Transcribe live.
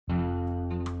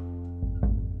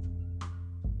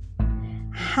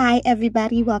Hi,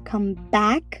 everybody. Welcome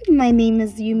back. My name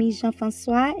is Yumi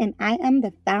Jean-Francois, and I am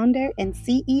the founder and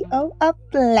CEO of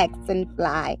Flex and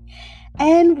Fly.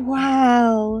 And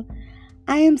wow,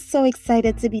 I am so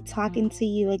excited to be talking to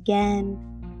you again.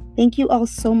 Thank you all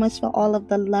so much for all of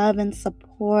the love and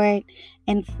support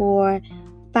and for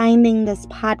finding this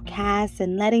podcast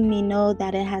and letting me know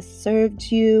that it has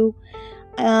served you.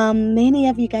 Many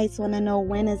of you guys want to know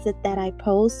when is it that I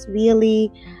post. Really,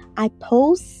 I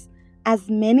post as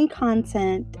many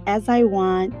content as I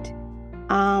want,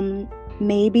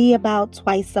 maybe about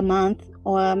twice a month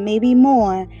or maybe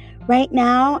more. Right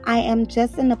now, I am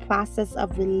just in the process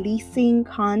of releasing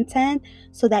content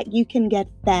so that you can get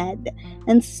fed.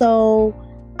 And so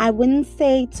I wouldn't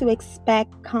say to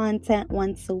expect content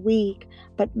once a week,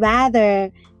 but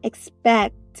rather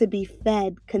expect to be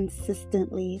fed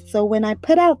consistently. So when I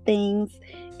put out things,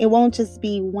 it won't just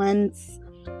be one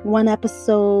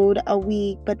episode a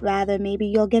week, but rather maybe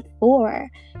you'll get 4.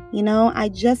 I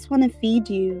just want to feed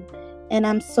you. And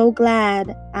I'm so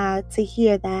glad to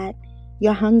hear that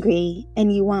you're hungry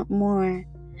and you want more.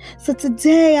 So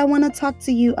today I want to talk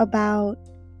to you about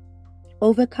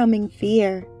overcoming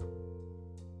fear.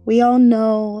 We all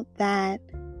know that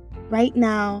right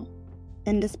now,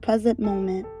 in this present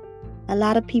moment, a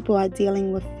lot of people are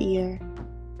dealing with fear.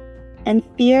 And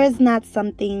fear is not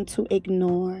something to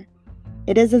ignore.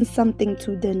 It isn't something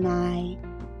to deny.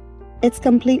 It's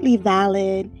completely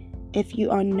valid if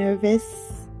you are nervous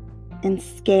and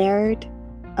scared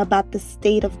about the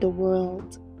state of the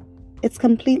world. It's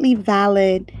completely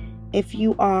valid if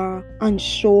you are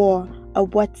unsure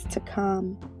of what's to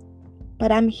come.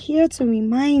 But I'm here to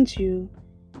remind you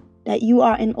that you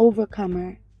are an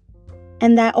overcomer,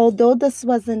 and that although this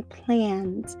wasn't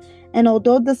planned and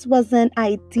although this wasn't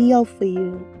ideal for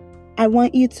you, I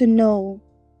want you to know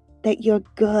that you're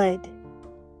good.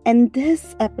 And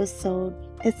this episode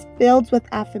is filled with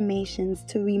affirmations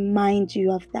to remind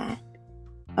you of that.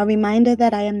 A reminder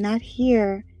that I am not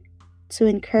here to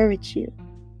encourage you.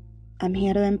 I'm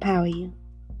here to empower you.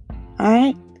 All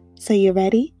right, so you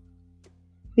ready?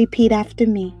 Repeat after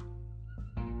me.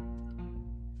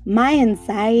 My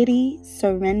anxiety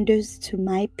surrenders to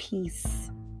my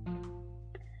peace.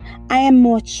 I am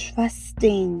more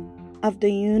trusting of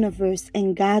the universe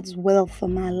and God's will for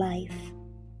my life.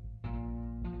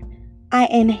 I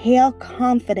inhale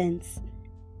confidence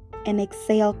and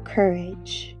exhale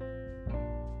courage.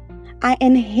 I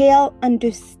inhale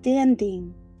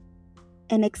understanding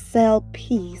and exhale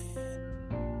peace.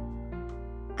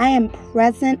 I am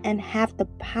present and have the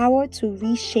power to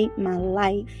reshape my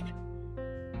life.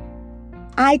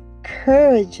 I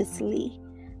courageously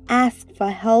ask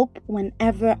for help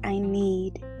whenever I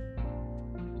need.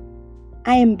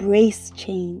 I embrace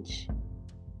change.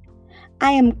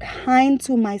 I am kind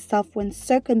to myself when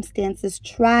circumstances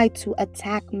try to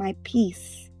attack my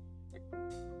peace.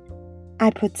 I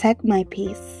protect my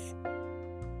peace.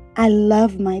 I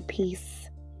love my peace.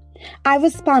 I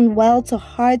respond well to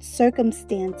hard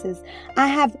circumstances. I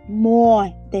have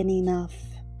more than enough.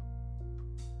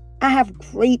 I have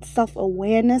great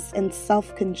self-awareness and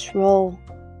self-control.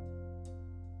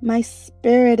 My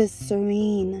spirit is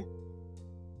serene.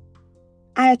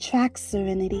 I attract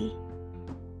serenity.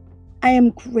 I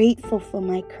am grateful for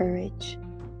my courage.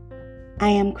 I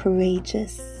am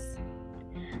courageous.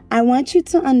 I want you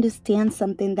to understand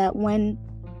something, that when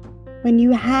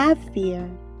you have fear,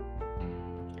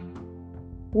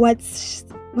 what's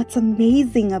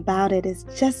amazing about it is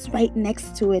just right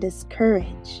next to it is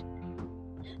courage.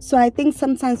 So I think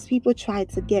sometimes people try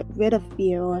to get rid of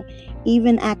fear or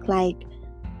even act like,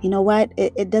 you know what,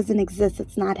 it doesn't exist,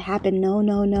 it's not happened.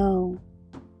 No.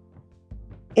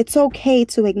 It's okay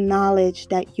to acknowledge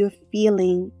that you're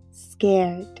feeling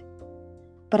scared.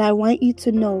 But I want you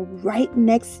to know right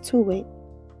next to it,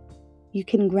 you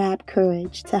can grab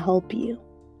courage to help you.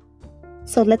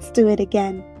 So let's do it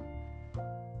again.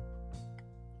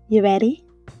 You ready?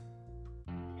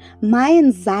 My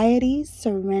anxiety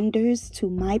surrenders to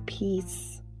my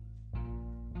peace.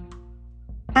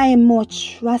 I am more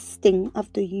trusting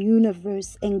of the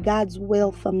universe and God's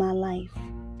will for my life.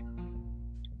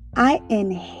 I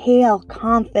inhale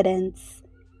confidence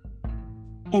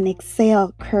and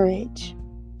exhale courage.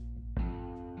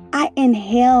 I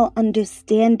inhale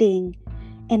understanding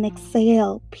and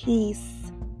exhale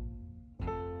peace.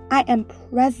 I am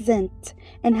present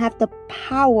and have the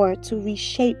power to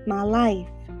reshape my life.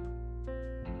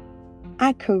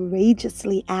 I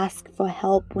courageously ask for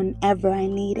help whenever I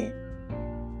need it.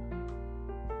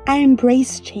 I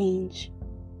embrace change.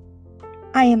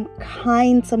 I am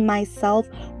kind to myself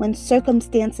when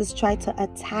circumstances try to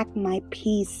attack my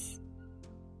peace.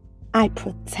 I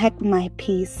protect my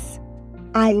peace.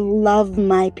 I love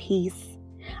my peace.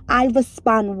 I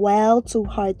respond well to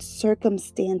hard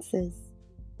circumstances.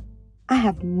 I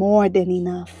have more than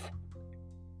enough.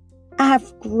 I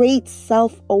have great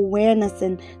self-awareness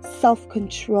and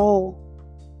self-control.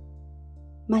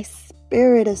 My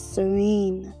spirit is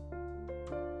serene.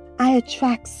 I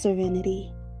attract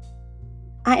serenity.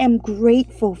 I am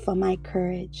grateful for my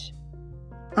courage.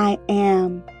 I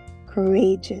am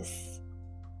courageous.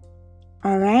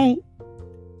 All right.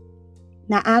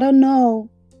 Now, I don't know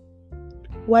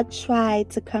what tried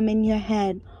to come in your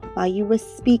head while you were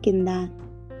speaking that,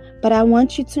 but I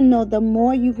want you to know the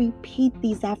more you repeat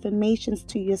these affirmations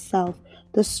to yourself,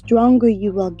 the stronger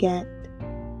you will get,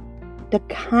 the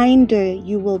kinder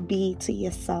you will be to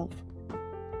yourself,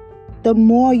 the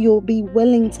more you'll be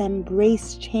willing to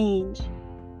embrace change,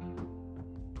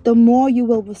 the more you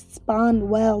will respond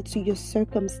well to your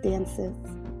circumstances,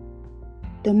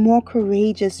 the more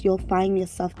courageous you'll find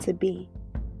yourself to be.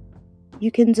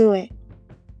 You can do it.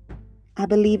 I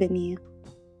believe in you.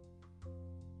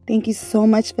 Thank you so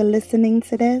much for listening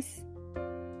to this.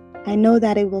 I know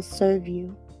that it will serve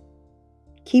you.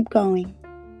 Keep going.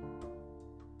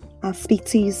 I'll speak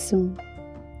to you soon.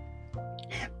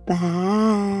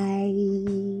 Bye.